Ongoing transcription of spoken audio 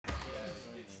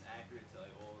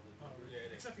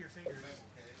except for your fingers.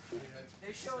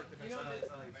 They show, you know,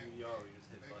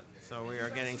 So we are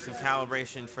getting some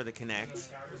calibration for the Kinect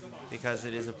because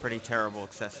it is a pretty terrible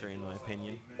accessory in my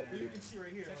opinion. But you can see right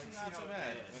here. It's Like, actually not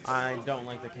so bad. I don't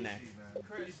like the Kinect.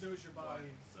 It knows your body.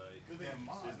 There's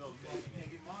no you can't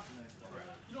get mods in that stuff.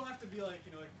 You don't have to be like,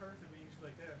 like perfect, but you can just be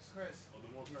like this. Chris, The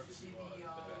more did you perfect see you are, the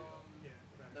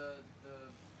better. the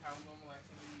Paranormal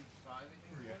Activity 5, I think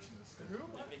it was?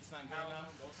 It's not good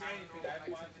enough. Don't say anything. I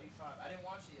haven't watched Activity 5. I didn't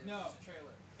watch it yet. No. It's just a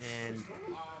trailer. And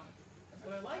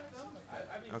But I like them.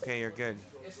 okay, you're good.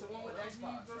 It's the one with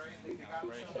Xbox, right? The guy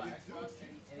was showing about Xbox,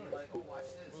 and he like, oh, watch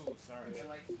this. Ooh, sorry. And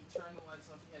like, he turned the lights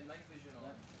off. He had night vision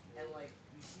on, and like,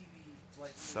 you see the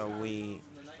like. So we-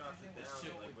 From the night vision was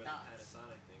filled with dots.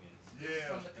 Yeah.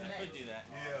 From the I could Kinect. do that.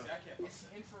 Yeah. It's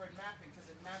infrared mapping because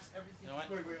it maps everything. You know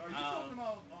what? Wait, are you talking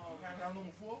about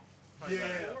Paranormal 4?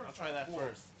 Yeah. I'll try that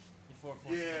first. Before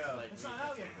Yeah. It's not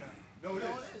out yet, though. No, it No,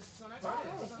 is. it is. It's on Xbox.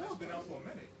 Paranormal 4's been out for a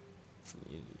minute.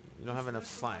 You don't have enough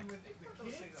slack.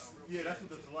 Yeah, that's what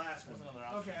the last one. That's another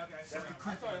option. Okay. That's the I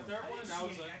creepy thought one. the third one, that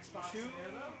was like Xbox 2.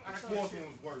 The fourth one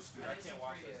was worse, dude. I can't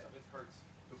watch that stuff. It hurts.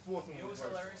 The fourth one It was was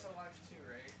worse. hilarious to watch too,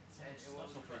 right? And it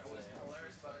wasn't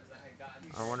hilarious about it. I had gotten.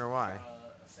 I wonder why.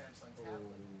 A Samsung tablet.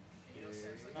 And you know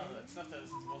Samsung No, that stuff that was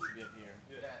supposed to be up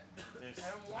here. that. There's And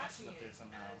I'm watching up there it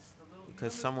somehow. as the little.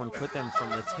 Because someone put them from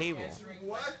the table.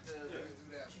 What?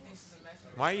 She thinks it's a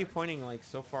message. Why are you pointing like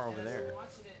so far over And as I'm there?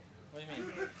 watching it, What do you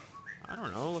mean? I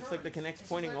don't know. Looks like the Kinect's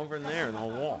pointing over in there in the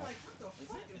wall. I'm like, what the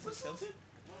fuck? Is it tilted?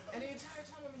 And the entire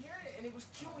time I'm hearing it, and it was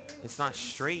queuing in. It's not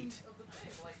certain straight. scenes of the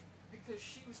thing, like, because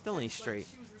she was Still ain't like, straight.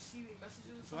 She was receiving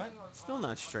messages or What? something on, Still on, not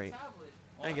on the straight. tablet.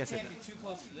 Well, I guess can't it- be too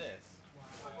close to this.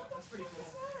 That's pretty cool.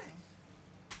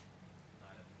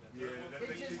 Yeah,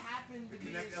 It just happened the to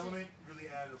be. Kinect element really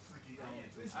added a freaky element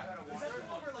to it. I gotta Is watch that it.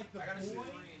 the one where like the I gotta see boy,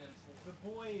 3 and then 4. the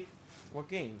boy What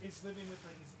game? is living with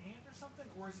like his aunt or something,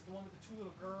 or is it the one with the 2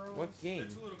 little girls? What game?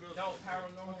 No,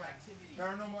 Paranormal Activity.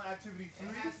 Paranormal Activity 3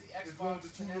 It has the is one with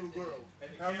the Xbox 2 little connected. girls. And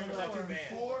the Paranormal camera's like a Activity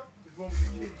band. 4 is one with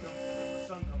the kid the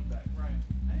son comes back. Right.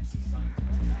 I didn't see some.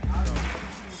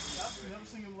 I've never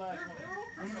seen the last one.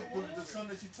 Remember the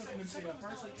son that she took in the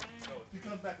first one? He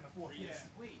comes back in the fourth. Yeah.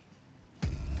 Wait.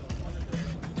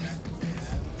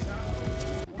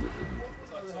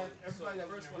 Everybody that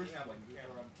was in the original one.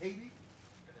 Katie?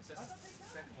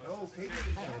 No, Katie.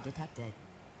 Error detected.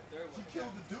 She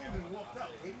killed the dude and walked out.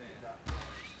 Katie did that.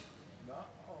 No.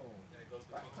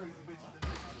 That crazy bitch is in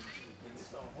this one.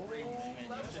 It's a whole Paying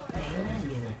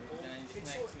menu. And you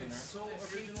connect tuner. So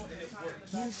original and it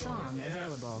works. New song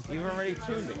available. You've already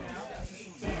tuned it.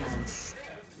 Dance.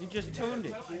 You just tuned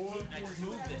it. I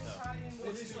moved it though.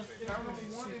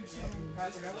 Paranormal 1 and 2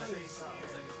 happened at the same time.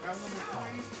 Paranormal 3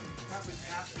 happened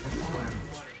after.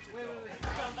 Wait.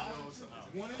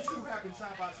 1 and 2 happened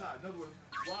side by side. In other words,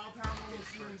 while Paranormal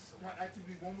series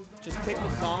Activity 1 was going Just on, pick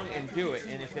a song and do it,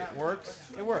 and if it works,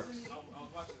 it works.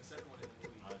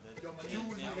 Yo, 2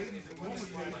 was in the 80s and 1 was in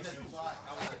the 80s.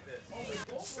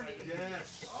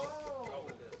 Yes. Oh.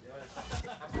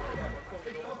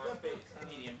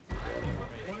 Medium.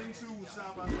 1 and 2 was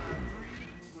side by side. 3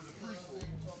 was a prequel.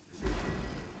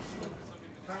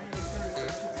 Paranormal series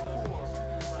Activity 4.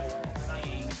 I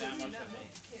ain't that much of it.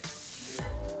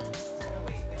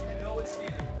 I know it's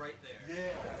standing right there.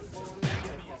 Yeah.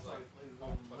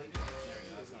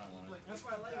 That's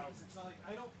why I like it, because it's not like,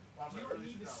 you don't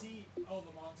need to see, the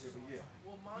monsters. Yeah.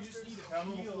 Well, You just monsters. need to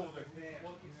Paranormal feel 4 like was they're there.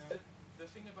 Well, you know? the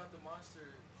thing about the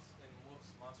monsters and most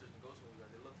monsters and ghost movies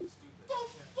are they look stupid.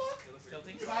 Fuck? They look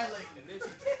Tilting? silent. And this,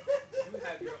 you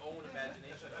have your own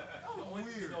imagination. The only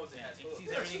thing you Weird. know is it has It hooks.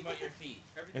 sees everything but your feet.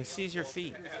 It sees your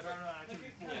feet. Yeah,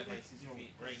 but it sees your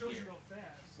feet right Shows you here. real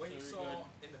fast. When you saw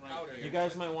in the powder, You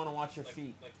guys might want to watch your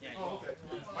feet. Yeah, Oh, okay.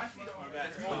 my feet are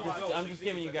back. I'm just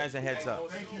giving you guys a heads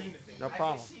up. Thank you. No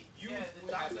problem. You have the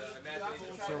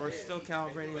imagination. So we're still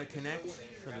calibrating the Kinect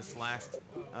for this last,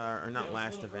 or not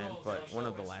last event, but one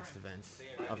of the last events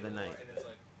of the night. And it's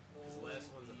like, This last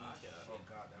one's a knockout. oh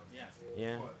god, that was Yeah.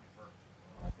 Yeah.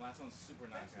 Last one's super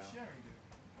knockout.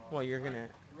 Well, you're gonna.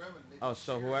 Oh,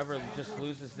 so whoever just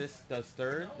loses this does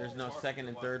third. There's no second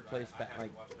and third place back.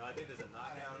 Like, No, I think there's a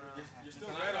knockout round. You're still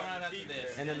It's a red knockout on round your after feet.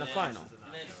 this. And then the final.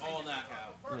 And then all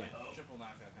knockout. Yeah. Triple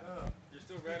knockout kind of. You're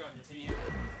still red on your feet.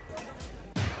 Continue.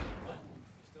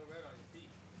 You're still red on your feet,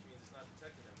 which means it's not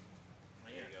protecting them.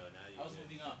 Right There here. you go. Now you I was can-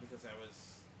 moving up because I was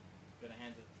gonna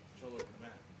hand the controller over to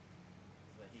Matt,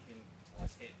 so that he can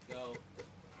just hit go,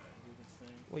 do this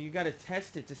thing. well, you got to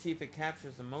test it to see if it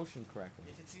captures the motion correctly.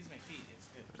 If it sees my feet, it's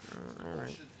good. All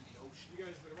right. You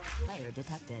guys better watch. Player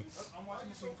detected. I'm watching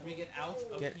this one. Let me get out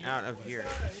of Get here. out of here.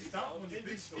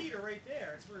 His feet are right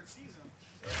there. It's where it sees them.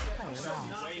 Player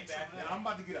lost. Way back there. I'm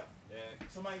about to get up. Yeah.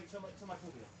 Somebody pull me up.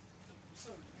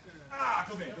 So,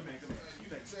 Come here. You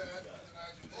think?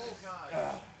 Oh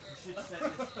God. You should set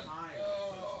this time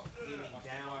aiming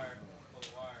down,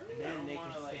 and then they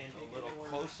can stand a little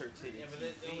closer to the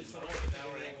TV.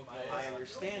 I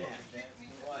understand that,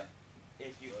 but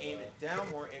if you aim it down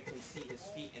more, it can see his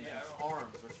feet and his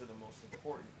arms, which are the most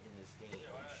important in this game.